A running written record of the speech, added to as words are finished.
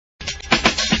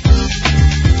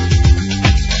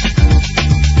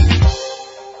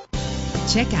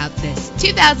Check out this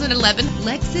 2011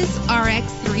 Lexus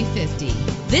RX 350.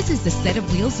 This is the set of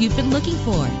wheels you've been looking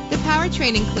for. The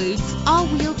powertrain includes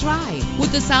all-wheel drive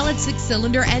with a solid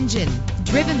 6-cylinder engine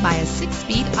driven by a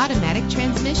 6-speed automatic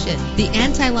transmission. The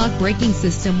anti-lock braking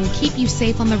system will keep you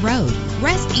safe on the road.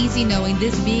 Rest easy knowing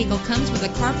this vehicle comes with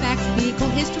a Carfax Vehicle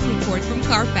History Report from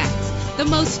Carfax, the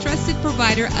most trusted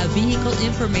provider of vehicle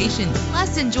information.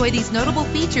 Plus, enjoy these notable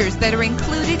features that are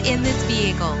included in this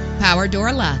vehicle: power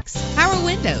door locks, power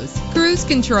windows, cruise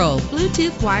control,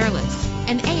 Bluetooth wireless,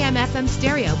 an AM/FM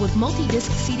stereo with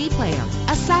multi-disc CD player,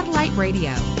 a satellite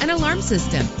radio, an alarm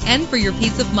system. And for your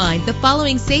peace of mind, the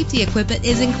following safety equipment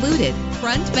is included: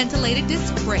 front ventilated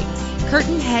disc brakes,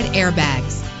 curtain head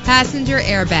airbags, passenger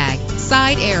airbag,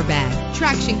 side airbag,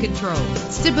 traction control,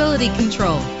 stability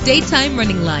control, daytime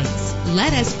running lights.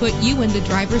 Let us put you in the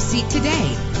driver's seat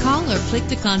today. Call or click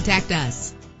to contact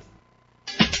us.